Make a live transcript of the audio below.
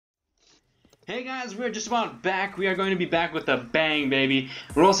Hey guys, we're just about back. We are going to be back with a bang, baby.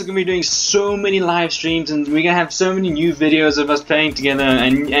 We're also going to be doing so many live streams, and we're going to have so many new videos of us playing together,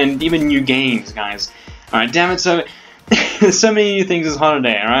 and even new games, guys. Alright, damn it, so so many new things this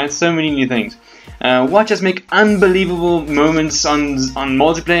holiday, alright? So many new things. Watch us make unbelievable moments on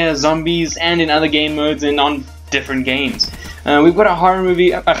multiplayer, zombies, and in other game modes, and on different games. We've got a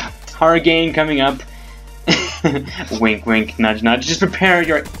horror game coming up. Wink, wink, nudge, nudge. Just prepare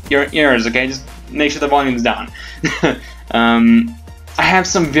your ears, okay? Just make sure the volume's down. I have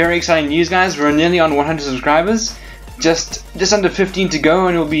some very exciting news, guys. We're nearly on 100 subscribers. Just under 15 to go,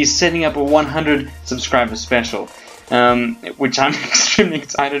 and we'll be setting up a 100 subscriber special, which I'm extremely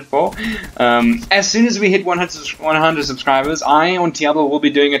excited for. As soon as we hit 100 subscribers, I on Diablo will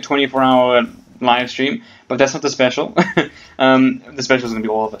be doing a 24-hour live stream, but that's not the special. The special is going to be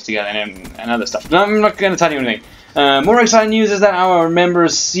all of us together and other stuff. No, I'm not going to tell you anything. More exciting news is that our member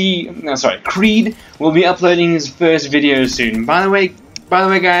Creed will be uploading his first video soon. By the way,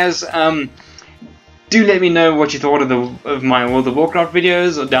 guys, do let me know what you thought of my World of Warcraft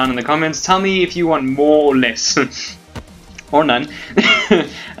videos or down in the comments. Tell me if you want more or less. Or none.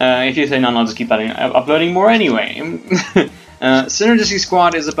 If you say none, I'll just keep uploading more anyway. Synergistic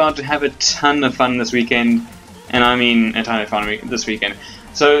Squad is about to have a ton of fun this weekend, and I mean a ton of fun this weekend.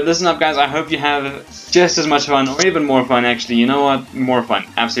 So listen up, guys. I hope you have just as much fun, or even more fun. Actually, you know what? More fun,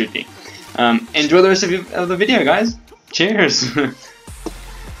 absolutely. Enjoy the rest of the video, guys. Cheers.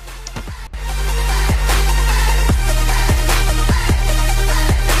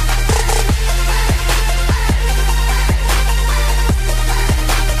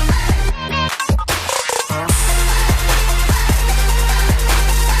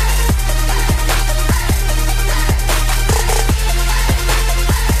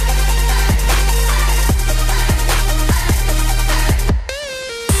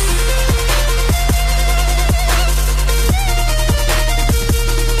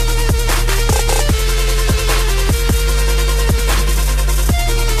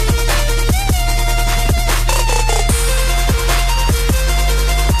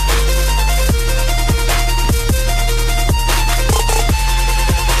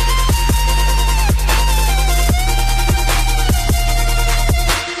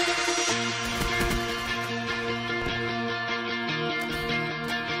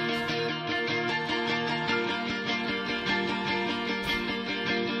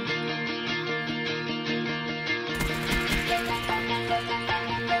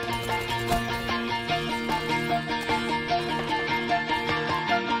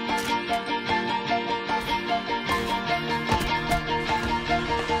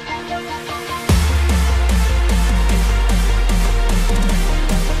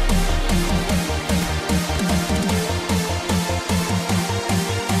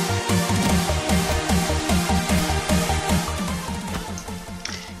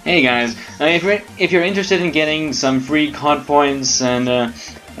 Hey guys, if you're interested in getting some free COD points and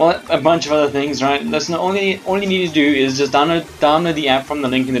well, a bunch of other things, right? Listen, all you need to do is just download the app from the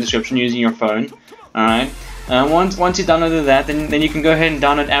link in the description using your phone. All right. Once you downloaded that, then you can go ahead and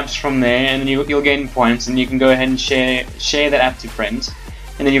download apps from there, and then you'll gain points, and you can go ahead and share that app to friends,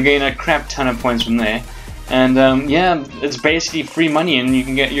 and then you'll gain a crap ton of points from there. And yeah, it's basically free money, and you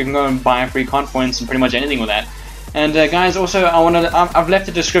can go and buy free COD points and pretty much anything with that. And guys, also I've left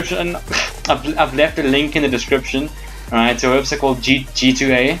a description. I've left a link in the description, alright, to a website called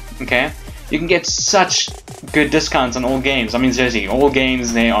G2A. Okay, you can get such good discounts on all games. I mean, seriously, all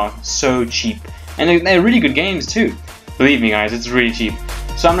games, they are so cheap, and they're really good games too. Believe me, guys, it's really cheap.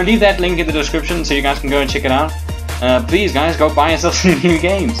 So I'm gonna leave that link in the description so you guys can go and check it out. Please, guys, go buy yourself some new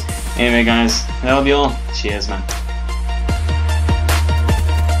games. Anyway, guys, that'll be all. Cheers, man.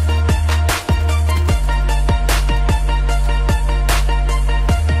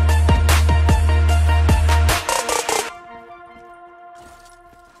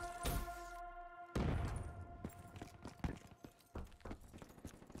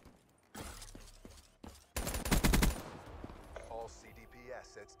 All CDP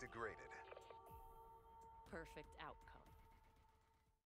assets degraded. Perfect outcome.